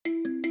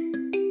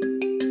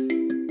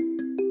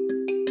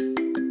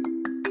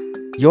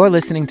You're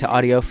listening to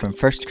audio from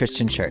First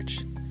Christian Church.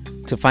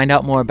 To find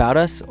out more about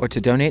us or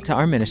to donate to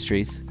our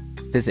ministries,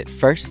 visit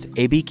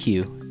firstabq.org.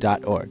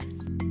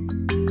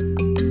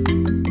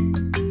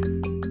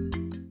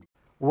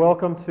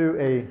 Welcome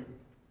to a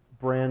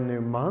brand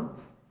new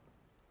month,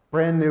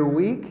 brand new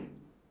week,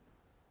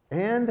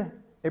 and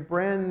a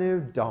brand new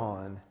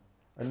dawn,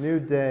 a new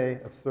day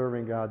of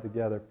serving God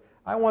together.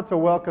 I want to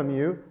welcome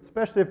you,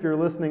 especially if you're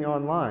listening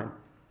online.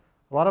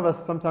 A lot of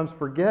us sometimes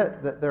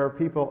forget that there are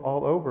people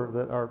all over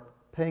that are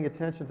paying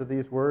attention to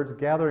these words,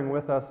 gathering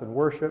with us in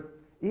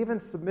worship, even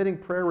submitting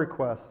prayer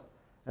requests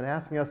and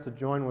asking us to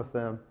join with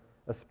them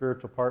as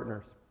spiritual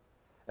partners.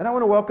 And I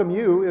want to welcome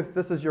you if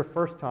this is your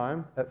first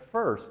time at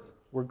First.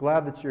 We're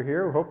glad that you're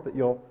here. We hope that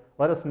you'll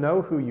let us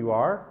know who you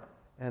are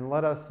and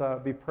let us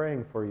be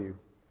praying for you.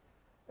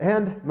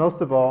 And most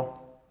of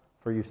all,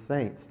 for you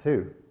saints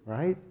too,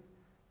 right?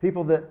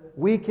 People that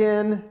week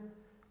in,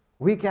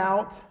 week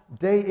out,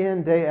 day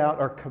in, day out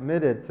are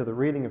committed to the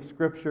reading of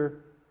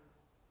Scripture,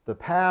 the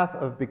path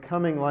of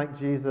becoming like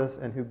Jesus,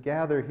 and who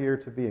gather here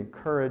to be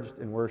encouraged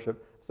in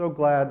worship. So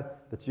glad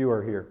that you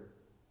are here.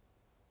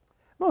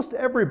 Most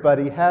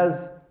everybody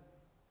has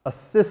a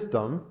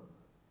system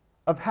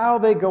of how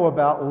they go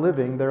about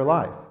living their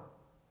life.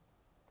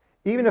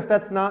 Even if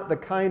that's not the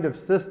kind of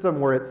system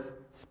where it's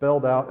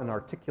spelled out and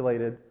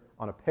articulated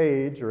on a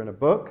page or in a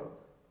book,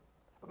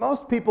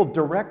 most people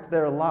direct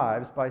their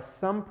lives by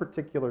some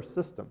particular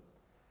system.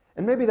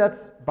 And maybe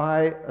that's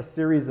by a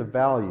series of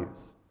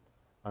values.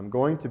 I'm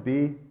going to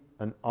be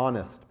an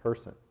honest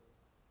person.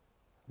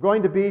 I'm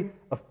going to be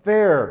a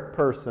fair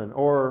person,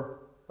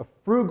 or a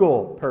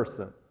frugal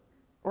person,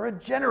 or a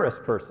generous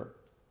person.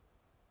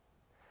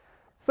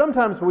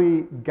 Sometimes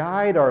we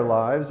guide our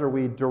lives or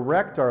we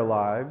direct our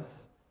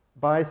lives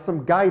by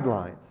some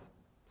guidelines,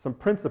 some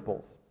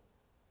principles.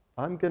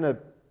 I'm going to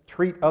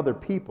treat other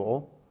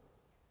people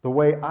the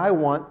way I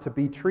want to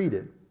be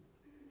treated.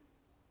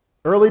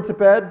 Early to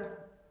bed,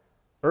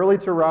 early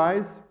to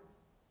rise,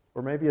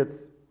 or maybe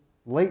it's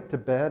late to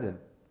bed and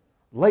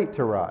late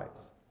to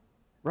rise,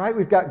 right?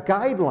 We've got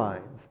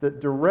guidelines that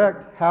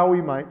direct how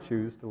we might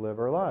choose to live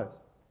our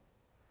lives.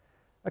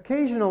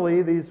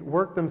 Occasionally, these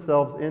work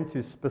themselves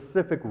into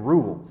specific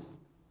rules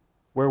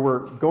where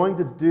we're going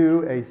to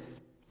do a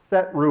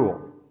set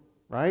rule,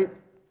 right?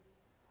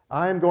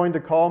 I'm going to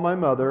call my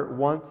mother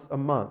once a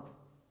month.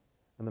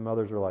 And the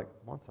mothers are like,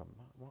 once a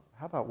month?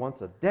 How about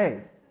once a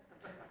day?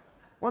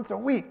 Once a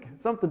week?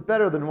 Something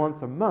better than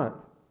once a month.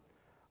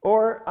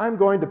 Or I'm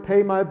going to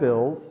pay my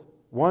bills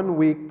 1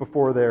 week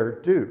before they're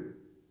due.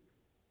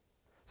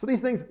 So these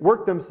things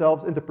work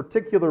themselves into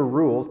particular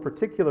rules,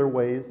 particular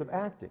ways of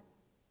acting.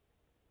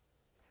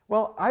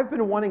 Well, I've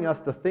been wanting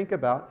us to think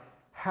about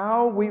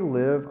how we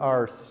live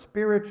our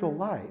spiritual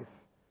life.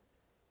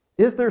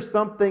 Is there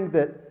something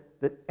that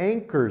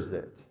anchors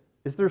it?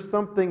 Is there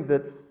something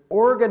that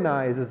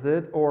organizes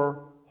it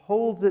or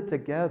holds it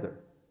together?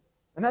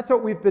 And that's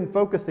what we've been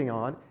focusing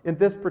on in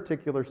this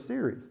particular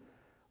series,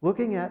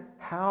 looking at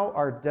how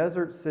our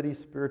desert city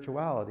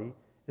spirituality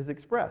is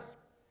expressed.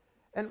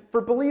 And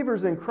for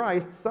believers in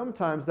Christ,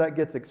 sometimes that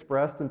gets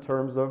expressed in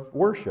terms of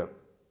worship,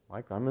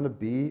 like I'm going to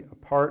be a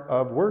part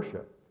of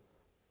worship.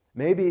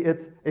 Maybe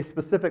it's a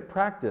specific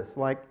practice,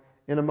 like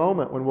in a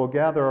moment when we'll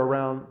gather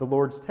around the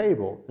Lord's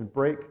table and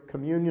break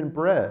communion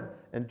bread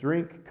and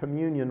drink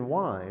communion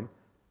wine.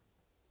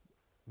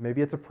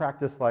 Maybe it's a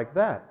practice like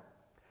that.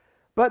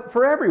 But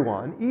for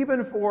everyone,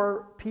 even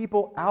for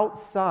people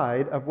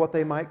outside of what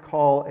they might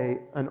call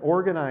an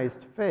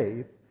organized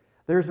faith,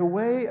 there's a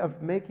way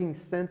of making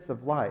sense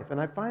of life. And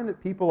I find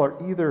that people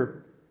are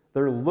either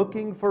they're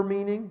looking for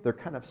meaning, they're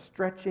kind of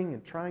stretching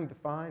and trying to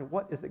find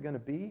what is it going to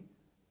be,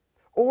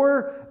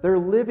 or they're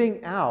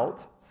living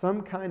out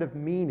some kind of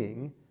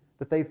meaning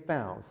that they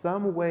found,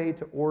 some way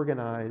to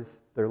organize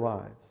their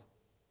lives.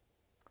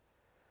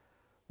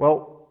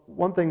 Well,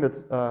 one thing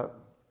that's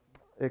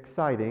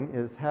exciting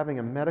is having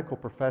a medical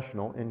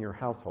professional in your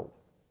household.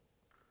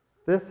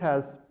 This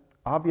has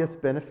obvious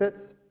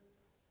benefits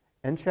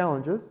and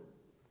challenges.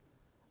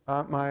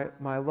 My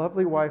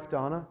lovely wife,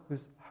 Donna,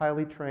 who's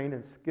highly trained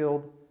and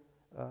skilled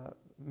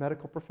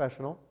medical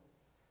professional,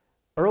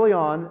 early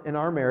on in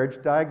our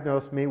marriage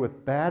diagnosed me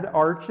with bad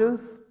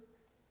arches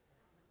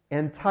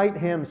and tight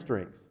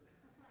hamstrings.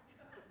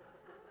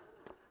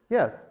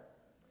 Yes.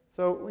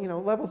 So,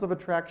 levels of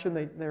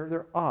attraction,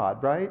 they're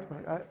odd, right?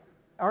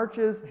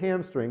 Arches,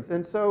 hamstrings.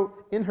 And so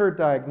in her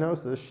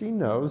diagnosis, she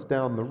knows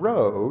down the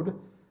road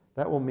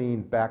that will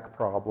mean back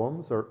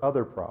problems or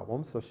other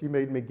problems. So she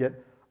made me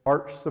get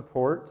arch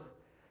supports.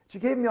 She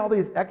gave me all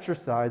these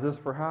exercises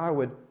for how I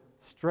would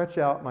stretch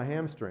out my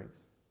hamstrings.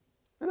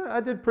 And I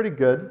did pretty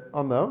good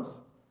on those,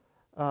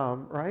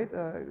 right?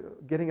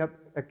 Getting up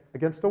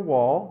against a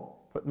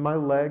wall, putting my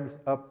legs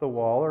up the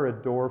wall or a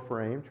door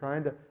frame,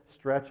 trying to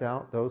stretch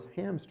out those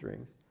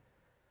hamstrings.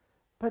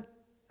 But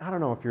I don't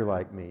know if you're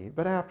like me,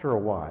 but after a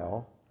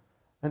while,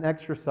 an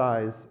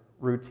exercise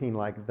routine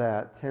like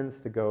that tends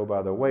to go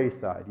by the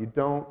wayside. You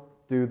don't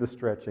do the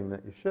stretching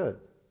that you should.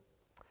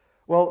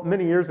 Well,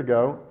 many years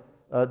ago,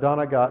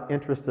 Donna got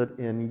interested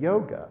in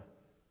yoga.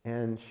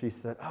 And she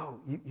said, oh,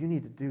 you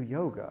need to do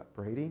yoga,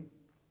 Brady.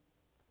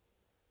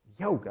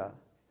 Yoga?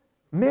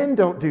 Men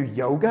don't do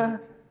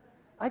yoga.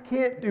 I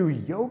can't do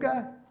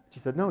yoga. She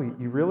said, no,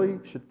 you really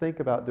should think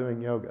about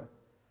doing yoga.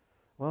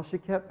 Well, she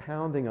kept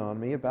pounding on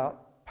me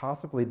about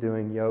possibly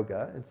doing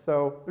yoga. And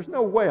so there's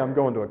no way I'm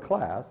going to a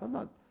class. I'm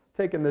not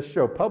taking this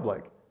show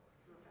public.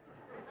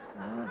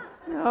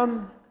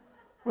 I'm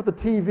with a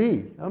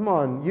TV. I'm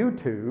on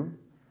YouTube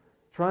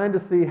trying to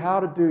see how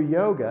to do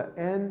yoga.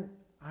 And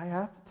I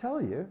have to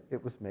tell you,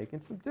 it was making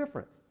some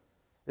difference.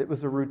 It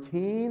was a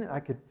routine. I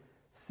could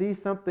see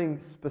something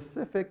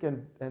specific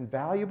and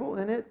valuable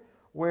in it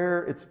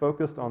where it's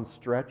focused on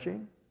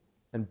stretching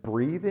and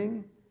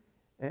breathing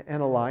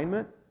and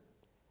alignment.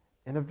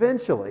 And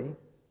eventually,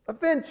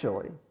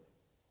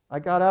 I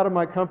got out of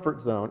my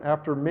comfort zone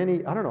after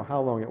many, I don't know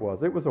how long it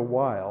was a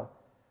while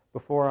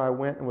before I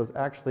went and was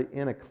actually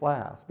in a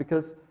class,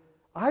 because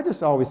I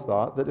just always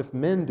thought that if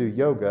men do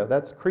yoga,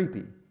 that's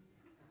creepy.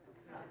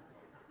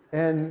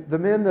 And the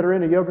men that are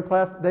in a yoga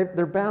class,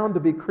 they're bound to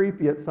be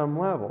creepy at some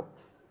level.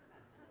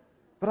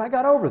 But I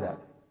got over that.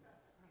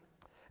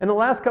 In the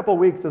last couple of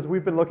weeks, as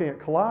we've been looking at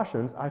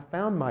Colossians, I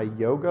found my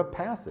yoga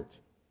passage.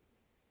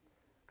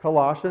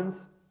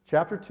 Colossians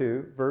chapter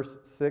 2, verse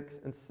 6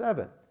 and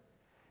 7.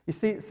 You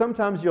see,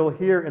 sometimes you'll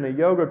hear in a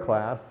yoga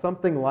class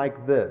something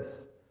like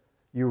this.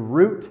 You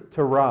root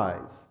to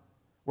rise,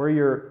 where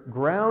you're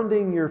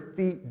grounding your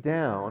feet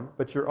down,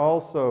 but you're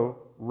also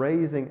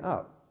raising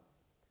up.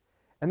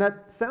 And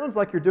that sounds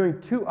like you're doing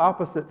two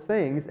opposite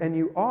things, and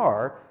you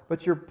are,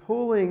 but you're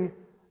pulling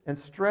and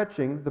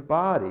stretching the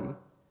body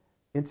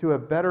into a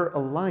better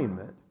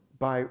alignment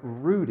by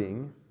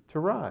rooting to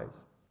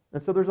rise.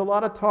 And so there's a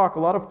lot of talk, a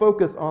lot of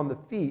focus on the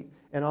feet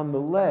and on the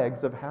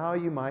legs of how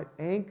you might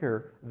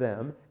anchor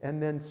them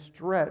and then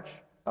stretch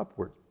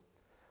upward.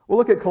 We'll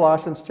look at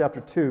Colossians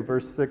chapter 2,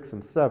 verse 6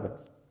 and 7.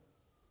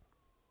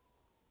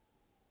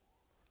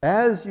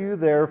 As you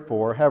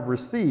therefore have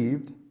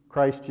received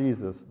Christ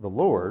Jesus the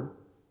Lord,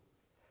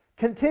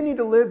 continue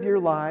to live your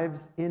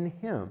lives in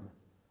Him,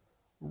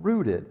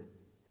 rooted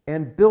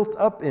and built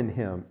up in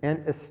Him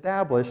and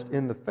established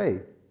in the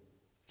faith,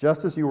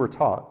 just as you were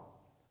taught,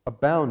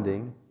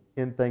 abounding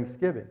in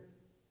thanksgiving.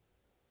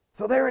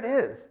 So there it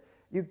is.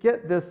 You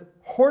get this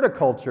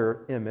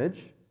horticulture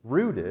image,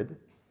 rooted,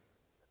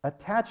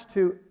 attached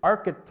to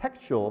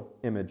architectural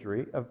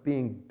imagery of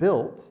being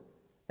built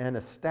and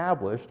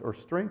established or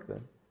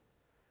strengthened,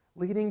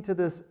 leading to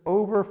this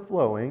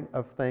overflowing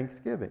of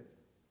thanksgiving.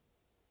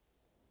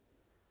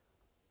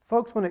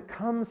 Folks, when it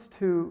comes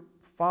to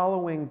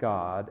following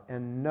God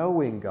and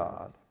knowing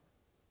God,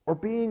 or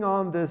being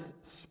on this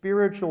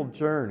spiritual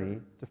journey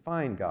to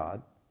find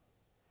God,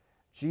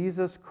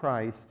 Jesus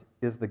Christ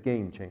is the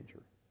game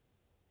changer.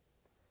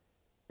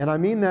 And I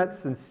mean that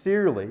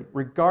sincerely,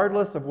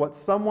 regardless of what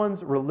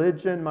someone's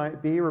religion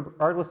might be,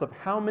 regardless of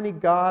how many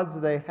gods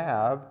they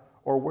have,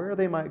 or where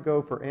they might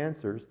go for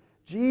answers,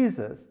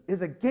 Jesus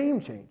is a game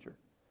changer.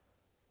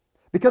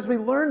 Because we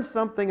learn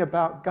something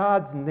about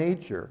God's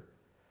nature,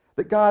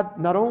 that God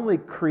not only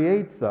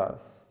creates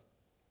us,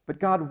 but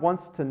God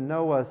wants to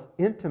know us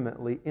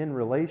intimately in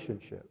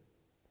relationship,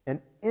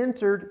 and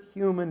entered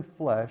human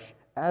flesh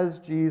as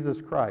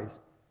Jesus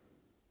Christ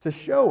to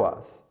show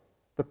us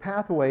the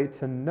pathway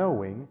to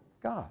knowing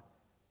God.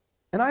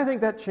 And I think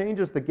that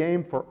changes the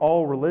game for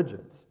all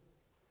religions,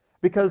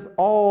 because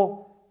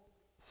all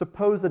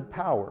supposed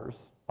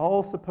powers,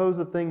 all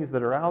supposed things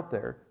that are out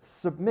there,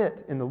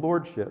 submit in the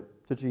lordship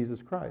to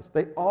Jesus Christ.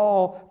 They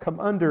all come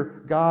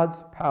under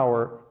God's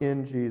power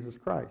in Jesus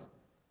Christ.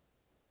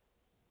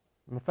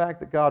 And the fact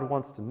that God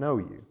wants to know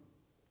you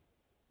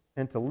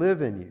and to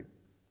live in you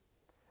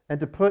and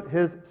to put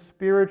His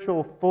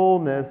spiritual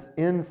fullness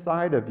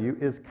inside of you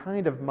is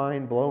kind of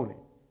mind-blowing.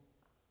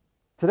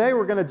 Today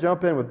we're going to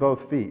jump in with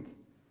both feet.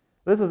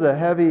 This is a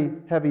heavy,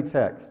 heavy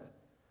text.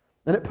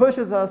 And it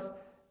pushes us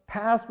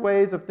past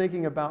ways of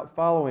thinking about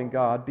following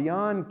God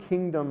beyond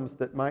kingdoms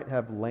that might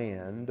have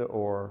land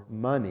or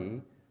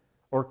money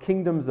or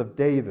kingdoms of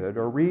David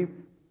or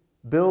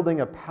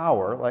rebuilding a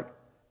power like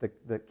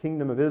the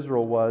kingdom of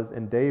Israel was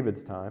in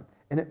David's time.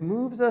 And it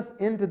moves us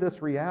into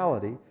this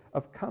reality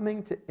of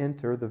coming to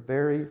enter the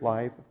very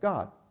life of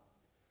God.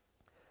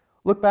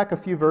 Look back a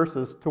few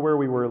verses to where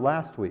we were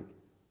last week,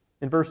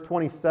 in verse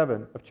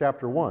 27 of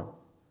chapter 1,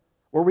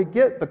 where we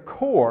get the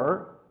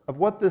core of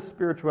what this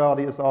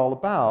spirituality is all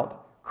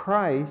about: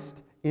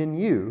 Christ in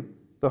you,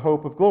 the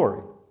hope of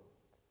glory.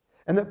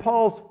 And that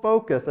Paul's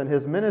focus and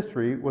his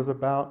ministry was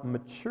about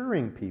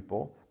maturing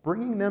people,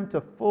 bringing them to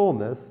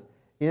fullness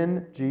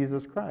in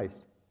Jesus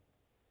Christ.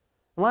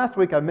 And last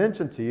week I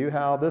mentioned to you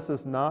how this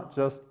is not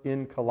just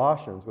in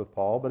Colossians with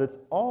Paul, but it's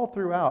all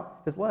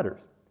throughout his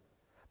letters.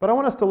 But I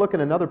want us to look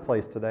in another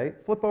place today.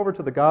 Flip over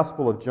to the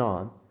Gospel of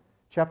John,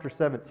 chapter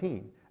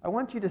 17. I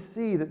want you to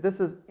see that this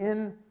is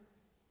in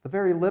the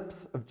very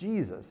lips of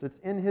Jesus. It's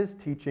in his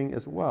teaching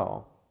as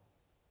well.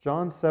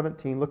 John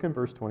 17, look in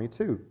verse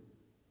 22.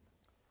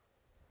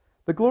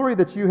 The glory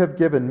that you have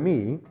given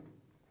me,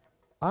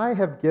 I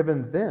have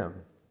given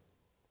them,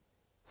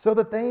 so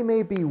that they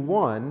may be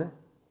one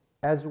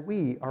as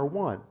we are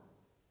one.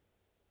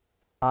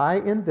 I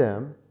in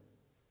them,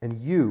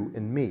 and you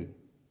in me,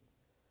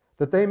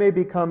 that they may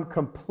become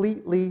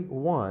completely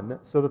one,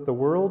 so that the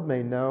world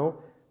may know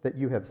that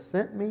you have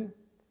sent me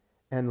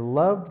and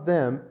loved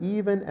them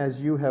even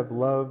as you have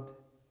loved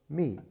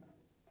me.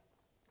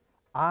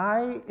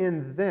 I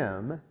in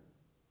them,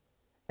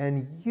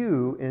 and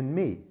you in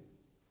me.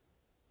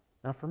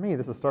 Now for me,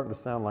 this is starting to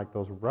sound like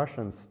those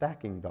Russian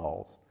stacking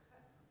dolls,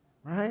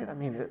 right? I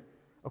mean,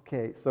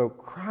 okay, so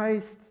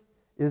Christ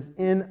is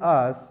in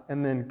us,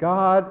 and then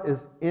God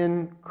is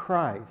in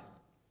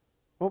Christ.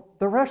 Well,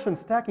 the Russian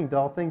stacking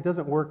doll thing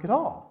doesn't work at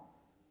all,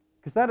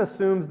 because that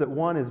assumes that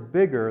one is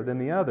bigger than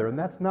the other, and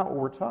that's not what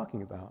we're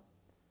talking about.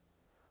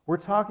 We're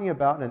talking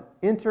about an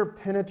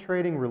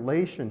interpenetrating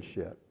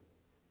relationship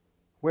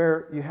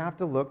where you have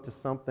to look to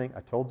something,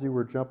 I told you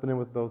we're jumping in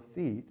with both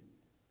feet,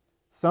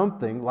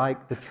 something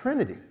like the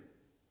Trinity,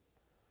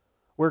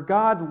 where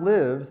God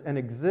lives and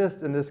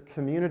exists in this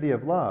community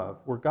of love,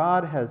 where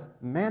God has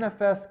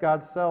manifest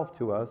God's self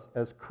to us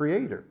as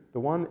creator. The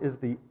one is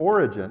the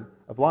origin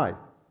of life.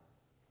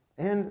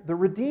 And the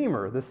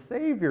Redeemer, the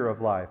Savior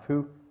of life,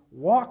 who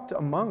walked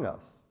among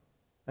us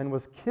and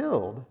was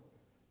killed,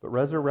 but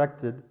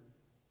resurrected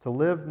to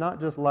live not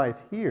just life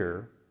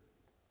here,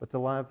 but to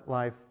live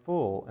life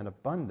full and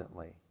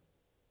abundantly.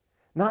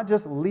 Not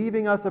just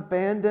leaving us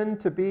abandoned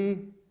to be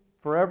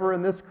forever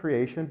in this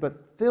creation,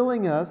 but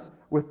filling us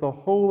with the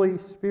Holy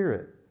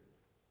Spirit.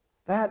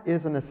 That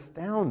is an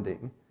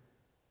astounding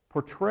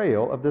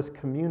portrayal of this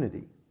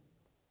community.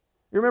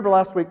 You remember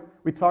last week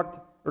we talked,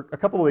 or a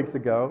couple of weeks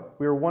ago,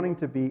 we were wanting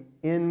to be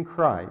in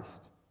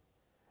Christ.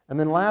 And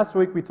then last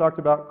week we talked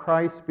about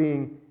Christ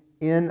being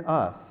in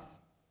us.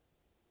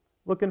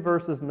 Look in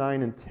verses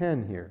 9 and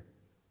 10 here.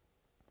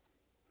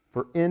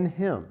 For in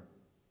him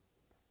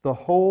the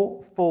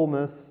whole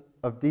fullness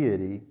of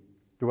deity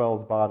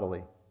dwells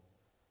bodily.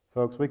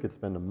 Folks, we could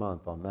spend a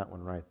month on that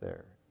one right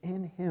there.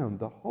 In him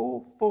the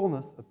whole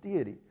fullness of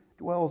deity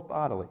dwells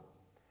bodily.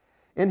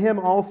 In him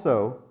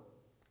also,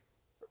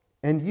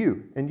 and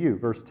you,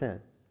 verse 10,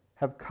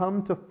 have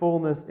come to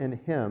fullness in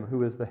him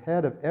who is the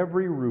head of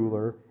every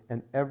ruler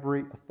and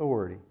every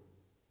authority.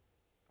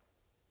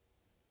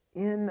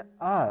 In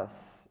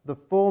us, the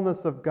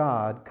fullness of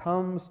God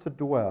comes to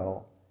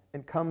dwell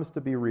and comes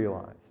to be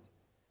realized.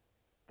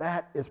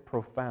 That is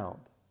profound.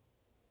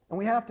 And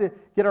we have to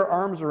get our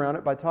arms around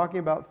it by talking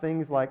about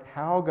things like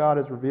how God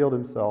has revealed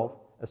himself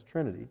as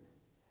Trinity,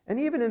 and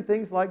even in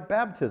things like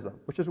baptism,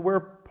 which is where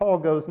Paul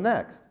goes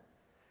next.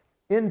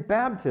 In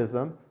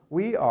baptism,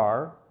 we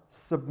are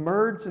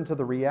submerged into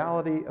the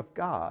reality of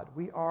God.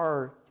 We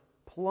are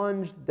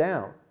plunged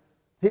down.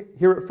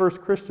 Here at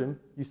First Christian,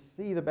 you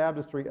see the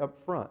baptistry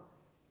up front.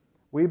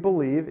 We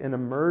believe in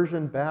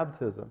immersion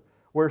baptism,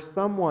 where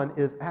someone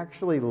is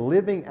actually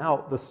living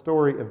out the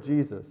story of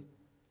Jesus.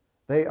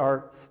 They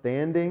are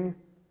standing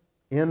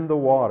in the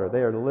water.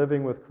 They are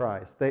living with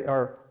Christ. They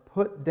are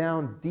put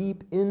down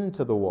deep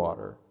into the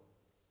water,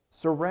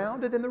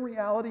 surrounded in the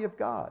reality of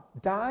God,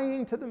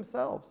 dying to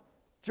themselves,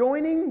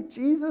 joining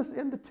Jesus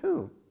in the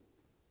tomb.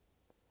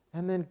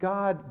 And then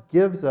God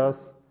gives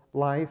us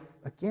life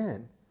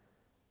again.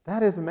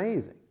 That is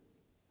amazing.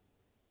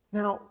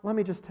 Now, let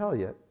me just tell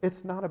you,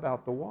 it's not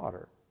about the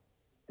water.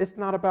 It's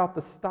not about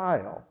the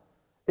style.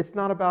 It's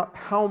not about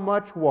how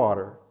much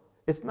water.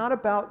 It's not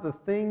about the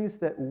things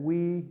that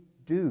we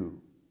do.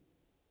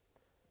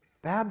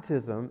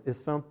 Baptism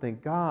is something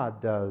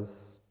God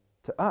does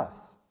to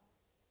us.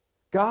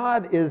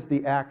 God is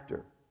the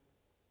actor.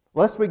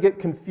 Lest we get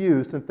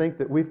confused and think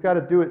that we've got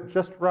to do it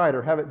just right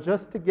or have it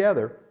just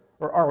together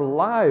or our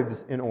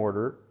lives in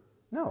order.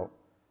 No.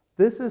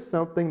 This is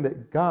something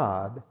that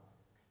God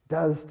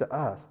does to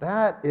us.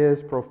 That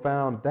is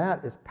profound.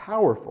 That is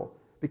powerful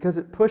because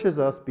it pushes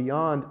us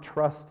beyond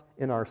trust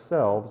in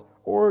ourselves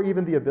or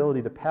even the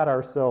ability to pat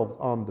ourselves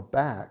on the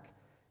back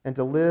and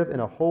to live in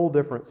a whole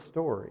different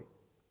story.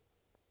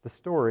 The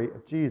story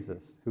of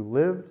Jesus, who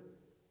lived,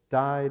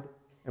 died,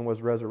 and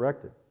was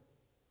resurrected.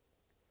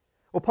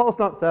 Well, Paul's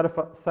not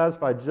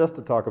satisfied just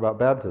to talk about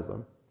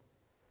baptism.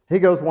 He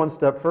goes one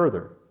step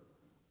further.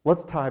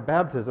 Let's tie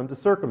baptism to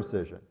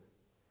circumcision.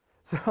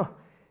 So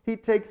he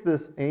takes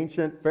this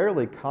ancient,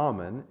 fairly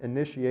common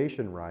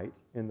initiation rite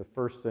in the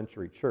first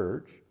century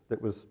church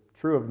that was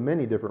true of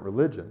many different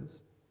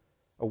religions,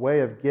 a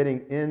way of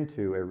getting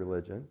into a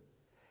religion,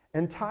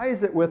 and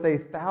ties it with a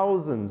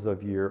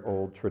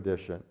thousands-of-year-old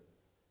tradition,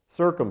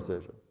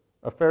 circumcision,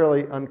 a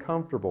fairly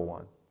uncomfortable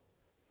one.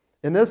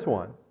 In this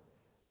one,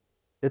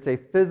 it's a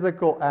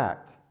physical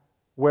act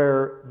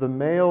where the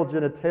male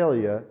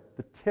genitalia,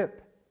 the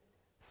tip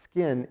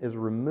skin, is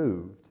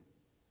removed,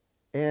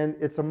 and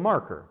it's a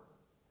marker.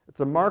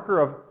 It's a marker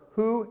of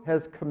who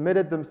has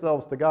committed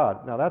themselves to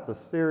God. Now, that's a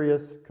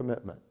serious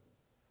commitment.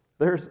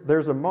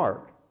 There's a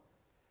mark,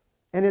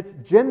 and it's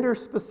gender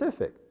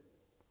specific.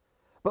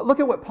 But look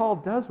at what Paul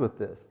does with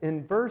this.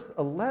 In verse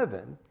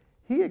 11,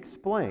 he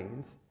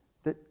explains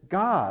that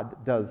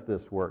God does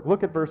this work.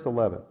 Look at verse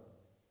 11.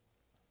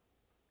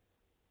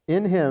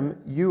 In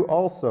him you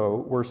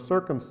also were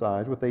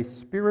circumcised with a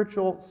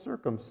spiritual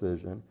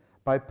circumcision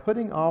by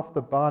putting off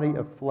the body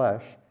of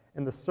flesh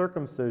in the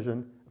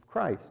circumcision of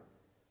Christ.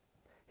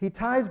 He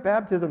ties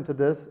baptism to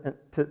this,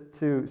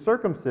 to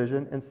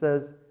circumcision, and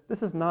says,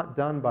 this is not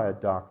done by a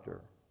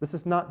doctor. This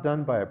is not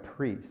done by a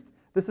priest.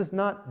 This is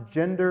not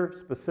gender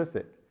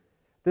specific.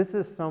 This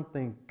is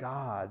something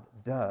God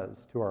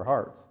does to our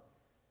hearts.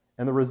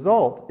 And the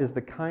result is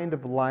the kind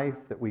of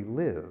life that we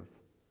live,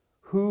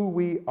 who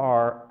we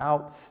are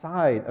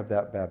outside of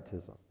that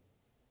baptism,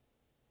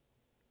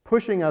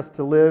 pushing us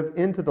to live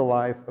into the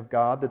life of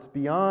God that's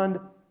beyond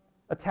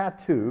a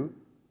tattoo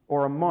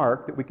or a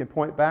mark that we can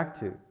point back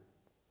to,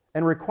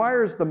 and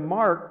requires the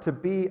mark to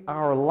be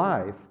our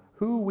life,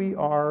 who we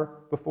are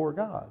before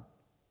God.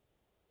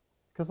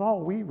 Because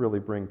all we really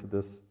bring to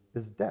this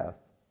is death.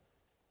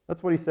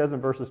 That's what he says in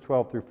verses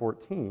 12 through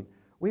 14.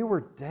 We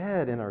were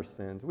dead in our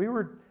sins. We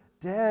were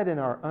dead in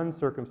our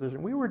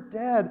uncircumcision. We were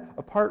dead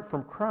apart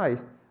from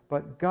Christ,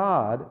 but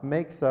God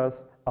makes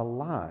us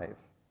alive.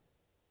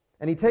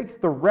 And he takes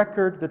the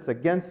record that's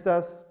against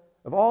us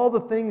of all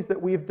the things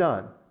that we've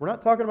done. We're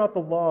not talking about the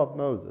law of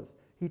Moses.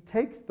 He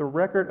takes the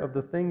record of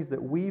the things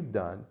that we've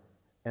done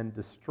and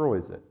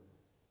destroys it,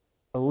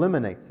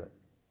 eliminates it,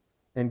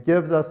 and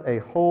gives us a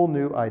whole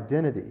new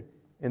identity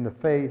in the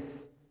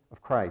face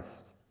of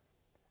Christ.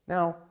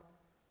 Now,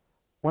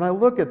 when I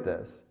look at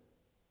this,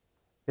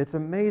 it's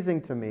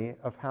amazing to me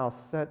of how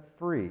set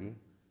free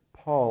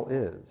Paul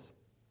is.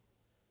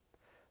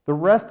 The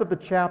rest of the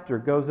chapter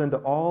goes into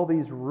all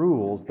these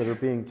rules that are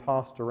being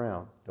tossed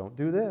around. Don't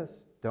do this.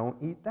 Don't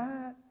eat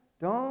that.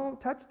 Don't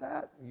touch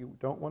that. You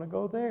don't want to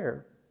go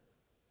there.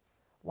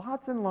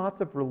 Lots and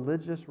lots of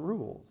religious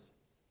rules.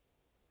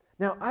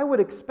 Now, I would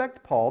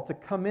expect Paul to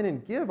come in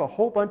and give a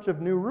whole bunch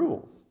of new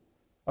rules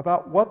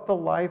about what the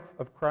life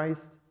of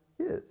Christ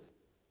is.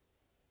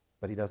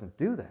 But he doesn't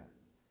do that.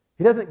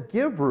 He doesn't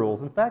give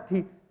rules. In fact,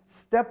 he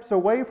steps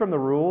away from the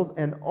rules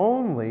and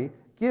only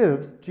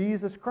gives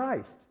Jesus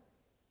Christ.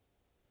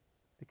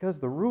 Because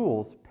the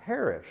rules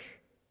perish,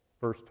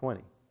 verse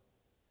 20.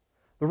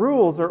 The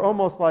rules are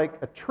almost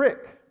like a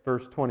trick,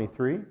 verse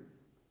 23,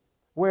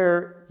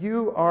 where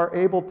you are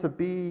able to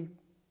be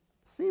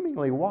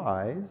seemingly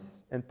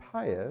wise and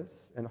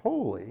pious and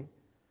holy,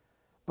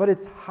 but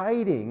it's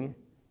hiding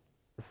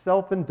a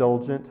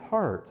self-indulgent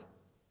heart.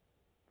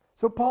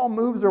 So Paul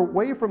moves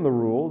away from the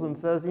rules and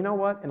says, you know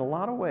what, in a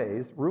lot of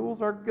ways,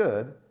 rules are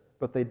good,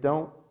 but they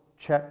don't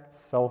check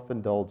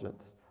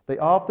self-indulgence. They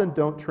often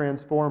don't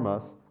transform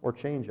us or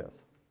change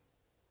us.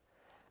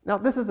 Now,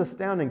 this is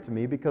astounding to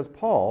me because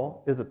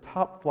Paul is a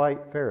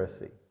top-flight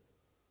Pharisee.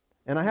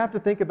 And I have to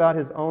think about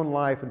his own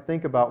life and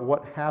think about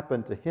what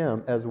happened to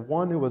him as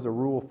one who was a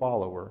rule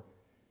follower.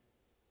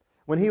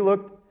 When he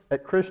looked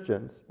at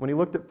Christians, when he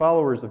looked at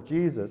followers of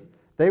Jesus,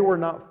 they were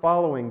not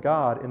following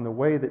God in the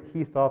way that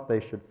he thought they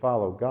should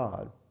follow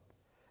God.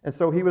 And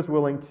so he was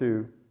willing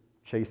to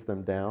chase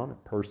them down,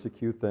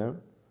 persecute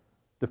them,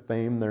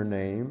 defame their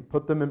name,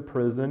 put them in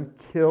prison,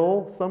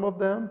 kill some of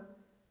them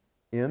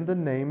in the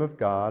name of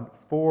God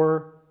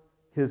for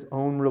his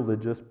own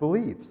religious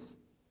beliefs.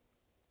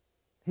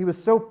 He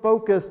was so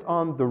focused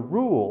on the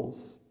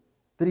rules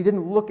that he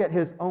didn't look at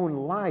his own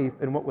life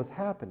and what was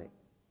happening.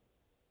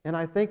 And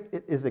I think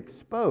it is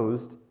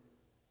exposed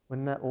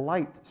when that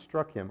light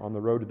struck him on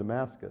the road to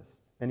Damascus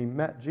and he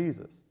met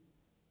Jesus.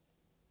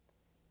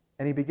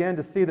 And he began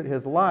to see that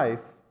his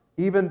life,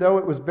 even though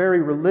it was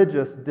very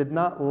religious, did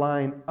not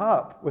line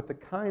up with the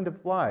kind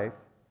of life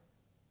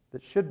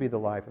that should be the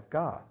life of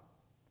God.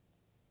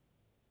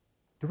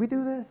 Do we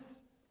do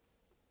this?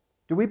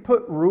 Do we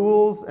put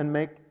rules and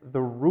make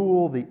the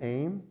rule the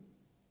aim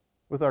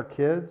with our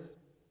kids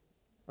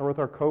or with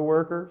our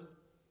coworkers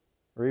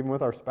or even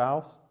with our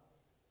spouse?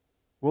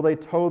 Will they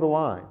toe the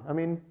line? I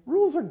mean,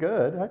 rules are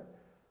good.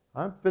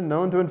 I've been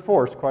known to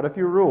enforce quite a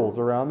few rules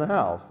around the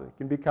house. It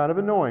can be kind of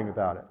annoying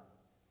about it.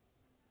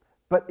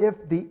 But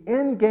if the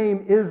end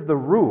game is the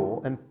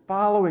rule and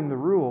following the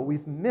rule,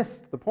 we've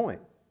missed the point.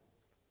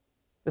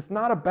 It's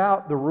not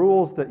about the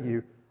rules that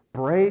you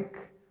break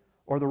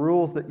or the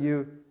rules that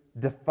you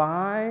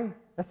defy.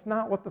 That's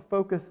not what the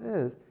focus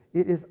is.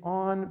 It is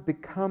on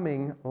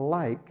becoming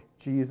like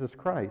Jesus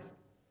Christ.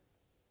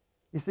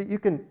 You see, you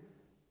can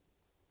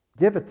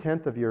give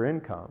 1/10 of your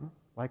income,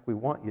 like we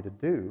want you to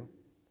do,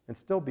 and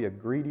still be a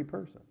greedy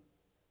person.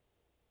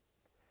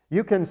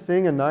 You can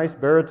sing a nice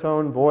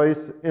baritone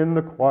voice in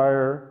the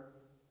choir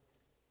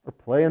or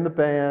play in the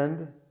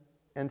band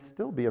and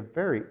still be a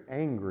very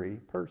angry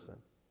person.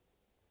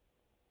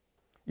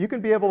 You can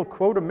be able to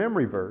quote a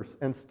memory verse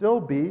and still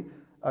be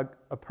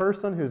a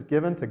person who's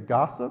given to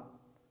gossip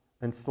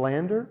and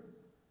slander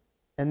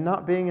and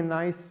not being a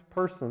nice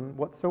person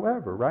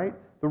whatsoever, right?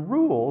 The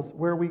rules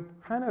where we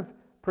kind of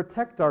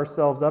protect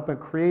ourselves up and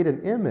create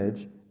an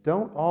image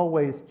don't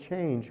always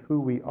change who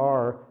we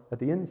are at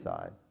the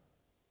inside.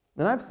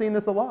 And I've seen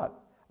this a lot.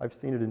 I've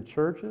seen it in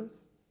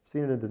churches, I've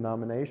seen it in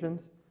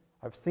denominations,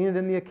 I've seen it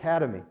in the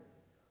academy,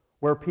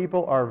 where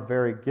people are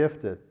very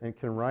gifted and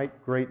can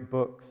write great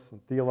books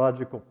and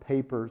theological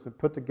papers and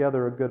put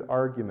together a good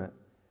argument,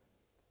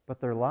 but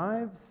their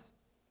lives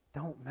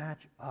don't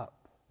match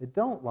up. They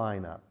don't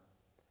line up.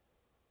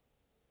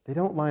 They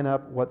don't line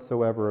up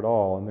whatsoever at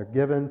all, and they're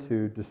given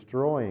to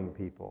destroying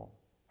people,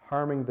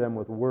 harming them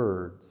with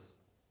words.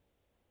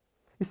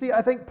 You see,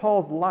 I think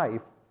Paul's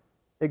life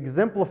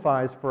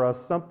exemplifies for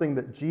us something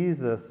that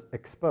Jesus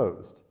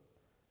exposed.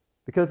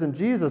 Because in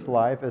Jesus'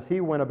 life, as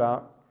he went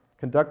about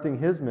conducting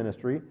his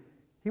ministry,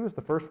 he was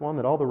the first one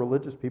that all the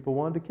religious people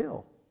wanted to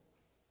kill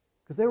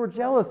because they were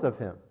jealous of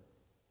him.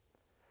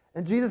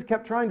 And Jesus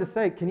kept trying to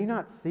say, can you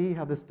not see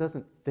how this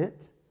doesn't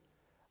fit?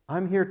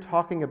 I'm here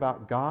talking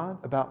about God,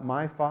 about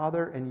my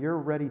Father, and you're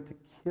ready to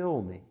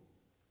kill me.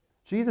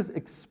 Jesus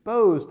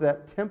exposed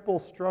that temple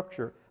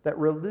structure, that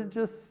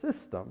religious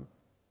system,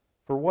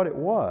 for what it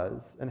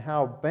was and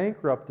how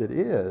bankrupt it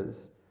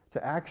is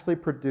to actually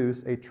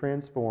produce a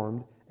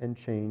transformed and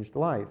changed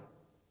life.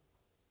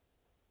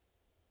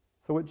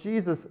 So what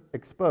Jesus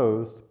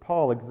exposed,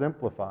 Paul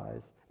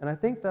exemplifies. And I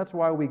think that's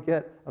why we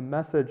get a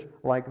message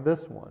like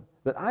this one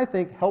that I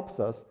think helps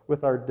us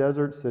with our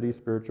desert city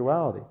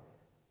spirituality.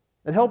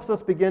 It helps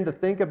us begin to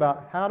think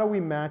about how do we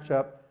match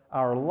up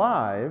our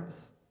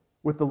lives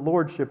with the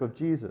lordship of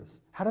Jesus.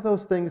 How do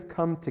those things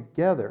come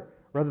together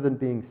rather than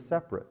being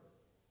separate?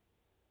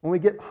 When we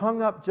get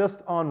hung up just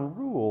on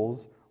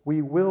rules,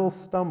 we will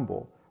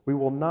stumble. We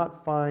will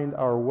not find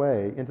our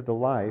way into the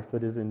life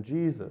that is in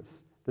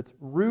Jesus, that's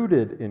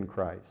rooted in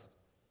Christ.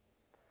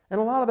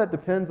 And a lot of that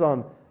depends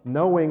on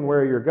knowing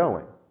where you're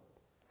going.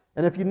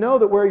 And if you know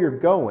that where you're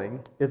going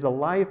is a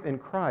life in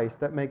Christ,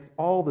 that makes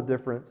all the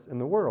difference in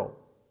the world.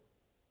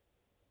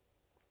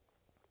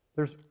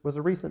 There was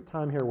a recent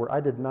time here where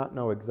I did not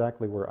know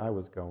exactly where I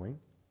was going.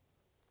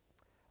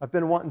 I've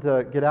been wanting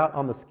to get out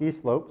on the ski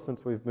slope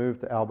since we've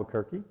moved to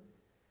Albuquerque.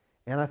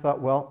 And I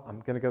thought, well, I'm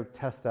going to go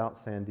test out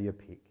Sandia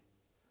Peak.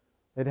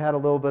 It had a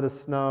little bit of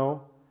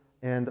snow.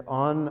 And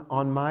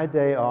on my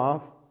day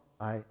off,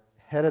 I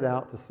headed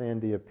out to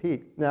Sandia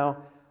Peak. Now,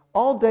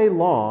 all day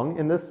long,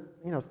 in this,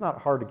 it's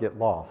not hard to get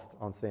lost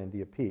on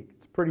Sandia Peak.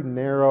 It's pretty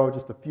narrow,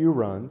 just a few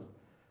runs.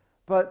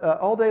 But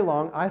all day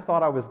long, I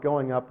thought I was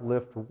going up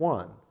Lift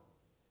 1.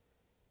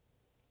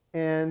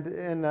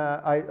 And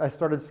I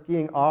started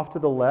skiing off to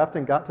the left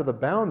and got to the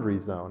boundary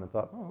zone and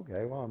thought, oh,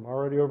 okay, well, I'm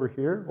already over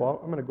here. Well,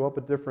 I'm going to go up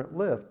a different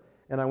lift.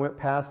 And I went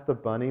past the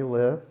bunny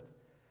lift.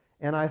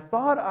 And I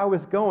thought I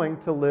was going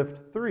to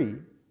Lift 3,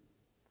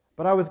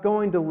 but I was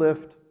going to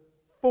Lift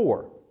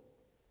 4.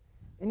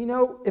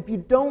 And if you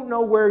don't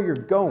know where you're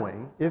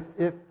going,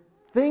 if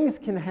things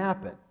can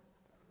happen.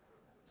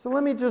 So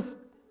let me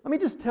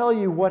just tell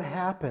you what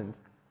happened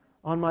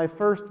on my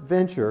first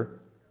venture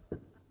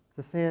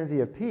to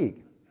Sandia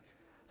Peak.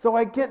 So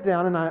I get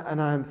down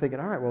and I'm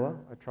thinking, all right, well,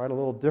 I tried a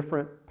little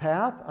different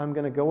path. I'm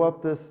going to go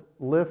up this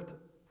Lift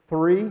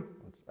 3, it's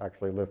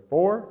actually Lift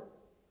 4,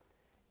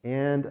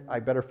 and I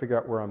better figure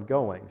out where I'm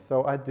going.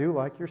 So I do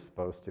like you're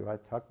supposed to. I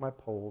tuck my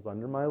poles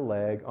under my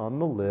leg on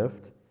the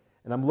lift,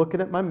 and I'm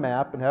looking at my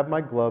map and have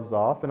my gloves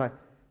off, and I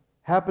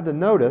happen to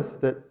notice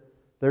that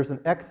there's an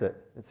exit.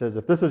 It says,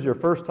 if this is your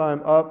first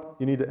time up,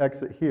 you need to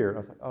exit here. And I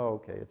was like, oh,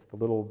 okay, it's the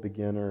little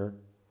beginner,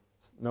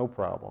 no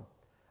problem.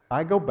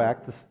 I go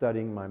back to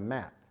studying my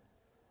map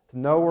to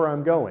know where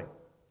I'm going.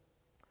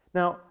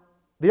 Now,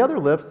 the other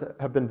lifts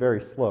have been very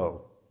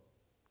slow.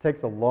 It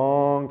takes a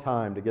long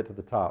time to get to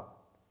the top.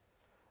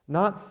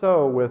 Not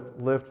so with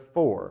Lift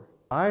 4.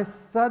 I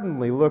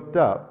suddenly looked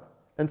up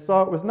and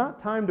saw it was not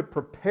time to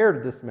prepare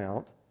to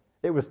dismount,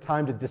 it was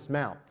time to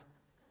dismount.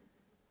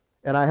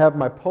 And I have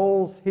my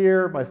poles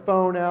here, my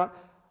phone out.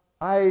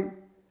 I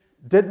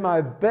did my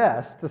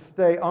best to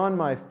stay on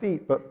my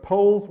feet, but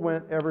poles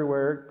went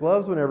everywhere,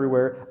 gloves went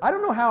everywhere. I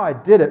don't know how I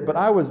did it, but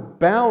I was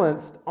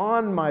balanced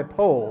on my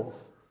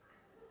poles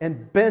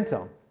and bent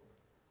them.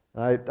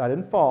 I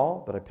didn't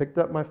fall, but I picked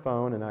up my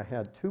phone, and I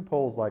had two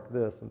poles like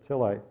this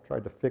until I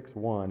tried to fix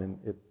one, and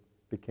it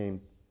became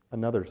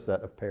another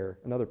pair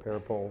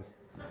of poles.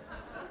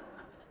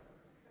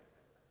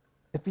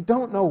 If you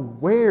don't know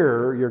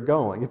where you're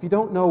going, if you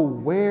don't know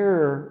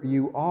where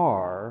you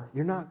are,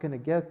 you're not going to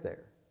get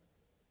there.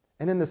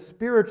 And in the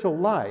spiritual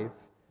life,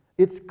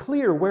 it's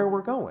clear where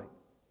we're going.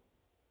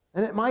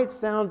 And it might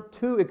sound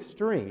too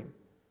extreme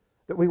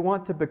that we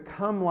want to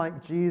become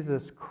like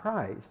Jesus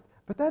Christ,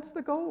 but that's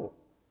the goal.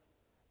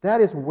 That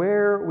is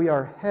where we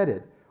are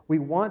headed. We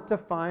want to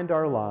find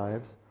our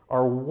lives,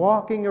 our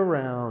walking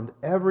around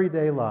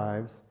everyday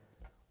lives,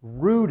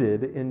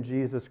 rooted in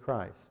Jesus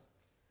Christ,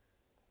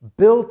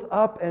 built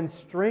up and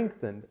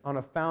strengthened on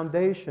a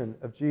foundation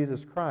of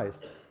Jesus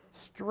Christ,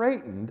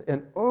 straightened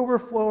and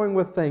overflowing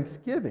with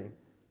thanksgiving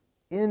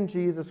in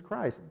Jesus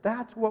Christ.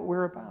 That's what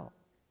we're about.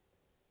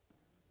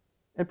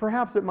 And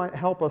perhaps it might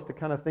help us to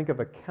kind of think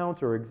of a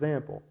counter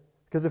example.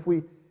 Because if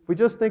we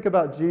just think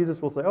about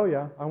Jesus, we'll say, oh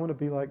yeah, I want to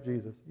be like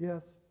Jesus.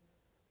 Yes.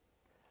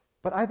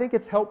 But I think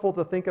it's helpful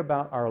to think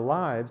about our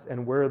lives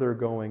and where they're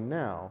going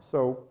now.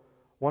 So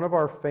one of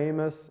our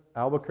famous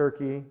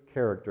Albuquerque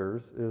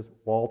characters is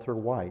Walter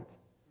White.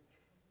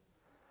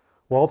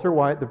 Walter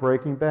White, the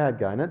Breaking Bad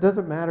guy. And it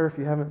doesn't matter if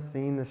you haven't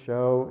seen the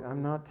show.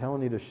 I'm not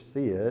telling you to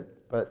see it.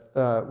 But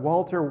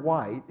Walter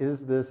White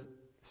is this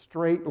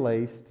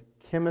straight-laced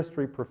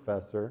chemistry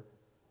professor,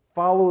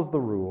 follows the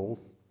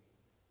rules,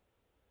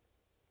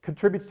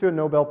 contributes to a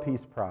Nobel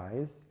Peace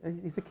Prize.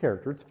 And he's a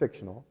character. It's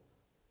fictional.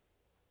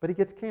 But he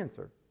gets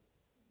cancer.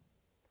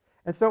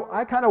 And so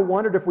I kind of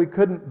wondered if we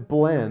couldn't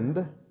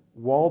blend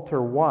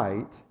Walter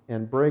White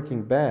and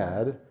Breaking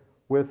Bad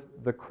with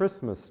The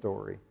Christmas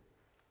Story.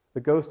 The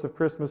Ghost of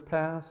Christmas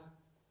Past,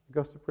 The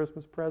Ghost of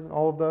Christmas Present,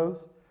 all of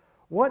those.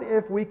 What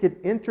if we could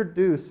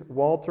introduce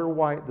Walter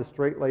White, the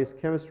straight-laced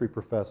chemistry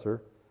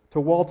professor,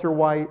 to Walter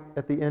White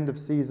at the end of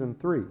season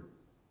 3?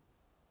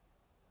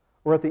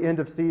 Or at the end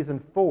of season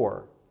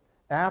 4,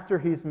 after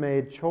he's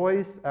made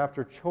choice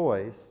after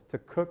choice to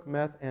cook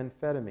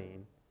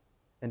methamphetamine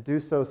and do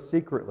so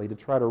secretly to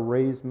try to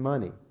raise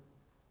money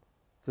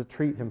to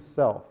treat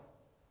himself.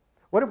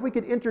 What if we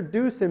could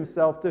introduce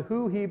himself to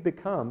who he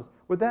becomes?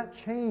 Would that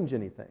change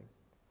anything?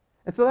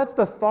 And so that's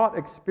the thought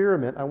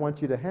experiment I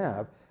want you to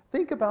have.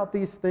 Think about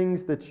these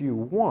things that you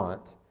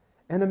want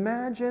and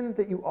imagine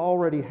that you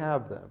already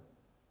have them,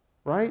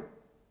 right?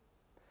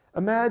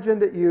 Imagine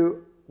that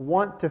you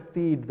want to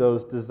feed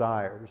those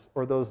desires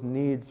or those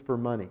needs for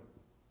money,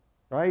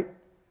 right?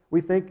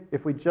 We think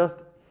if we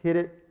just hit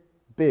it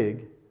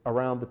big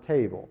around the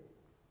table,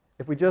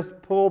 if we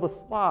just pull the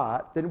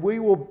slot, then we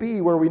will be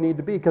where we need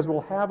to be because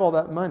we'll have all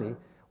that money.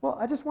 Well,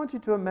 I just want you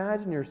to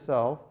imagine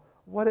yourself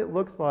what it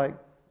looks like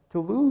to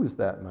lose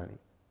that money.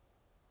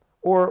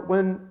 Or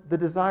when the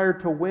desire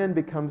to win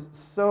becomes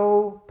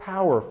so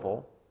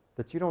powerful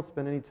that you don't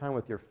spend any time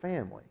with your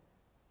family.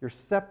 You're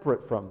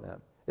separate from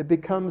them. It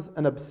becomes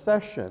an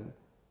obsession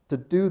to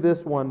do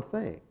this one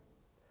thing.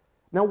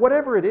 Now,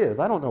 whatever it is,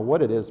 I don't know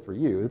what it is for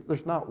you.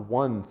 There's not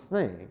one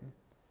thing.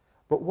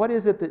 But what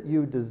is it that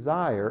you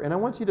desire? And I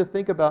want you to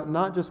think about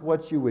not just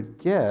what you would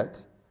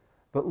get,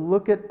 but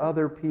look at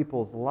other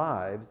people's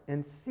lives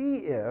and see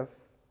if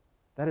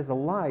that is a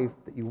life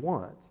that you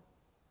want.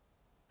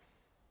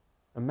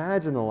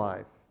 Imagine the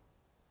life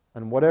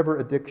and whatever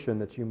addiction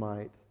that you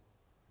might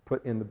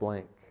put in the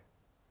blank.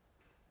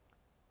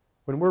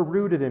 When we're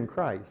rooted in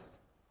Christ,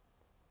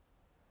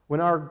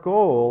 when our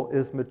goal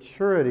is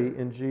maturity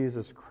in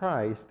Jesus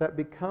Christ, that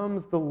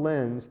becomes the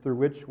lens through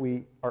which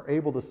we are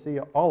able to see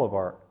all of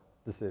our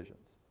decisions.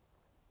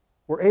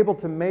 We're able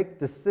to make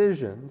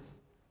decisions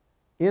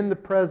in the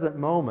present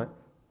moment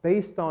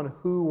based on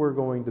who we're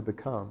going to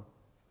become.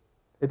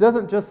 It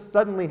doesn't just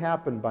suddenly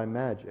happen by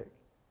magic.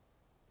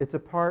 It's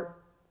part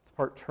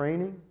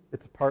training,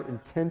 it's a part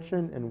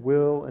intention and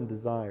will and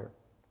desire.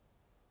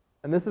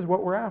 And this is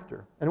what we're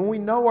after. And when we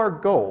know our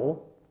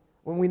goal,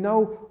 when we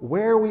know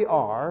where we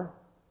are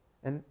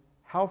and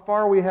how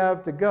far we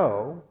have to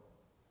go,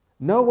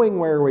 knowing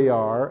where we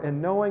are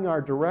and knowing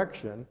our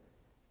direction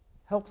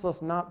helps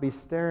us not be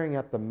staring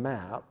at the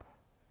map,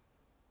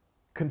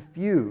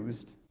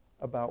 confused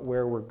about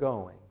where we're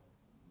going.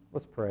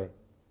 Let's pray.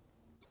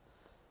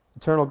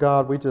 Eternal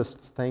God, we just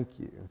thank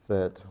you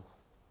that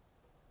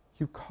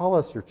you call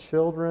us your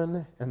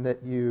children and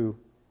that you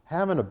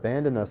haven't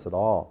abandoned us at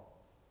all.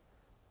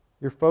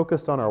 You're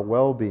focused on our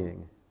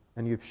well-being,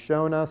 and you've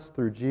shown us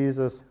through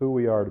Jesus who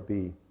we are to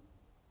be.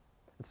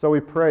 And so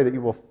we pray that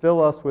you will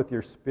fill us with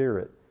your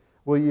Spirit.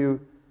 Will you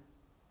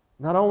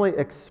not only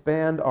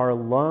expand our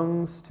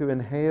lungs to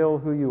inhale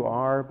who you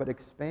are, but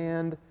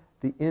expand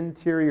the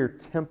interior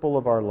temple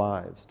of our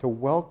lives to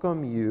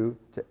welcome you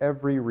to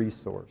every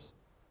resource,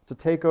 to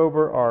take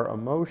over our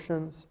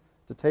emotions,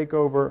 to take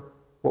over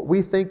what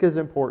we think is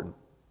important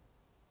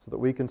so that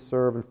we can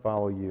serve and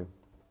follow you.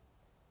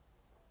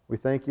 We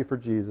thank you for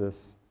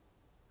Jesus,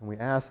 and we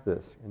ask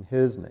this in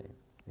his name.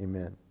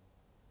 Amen.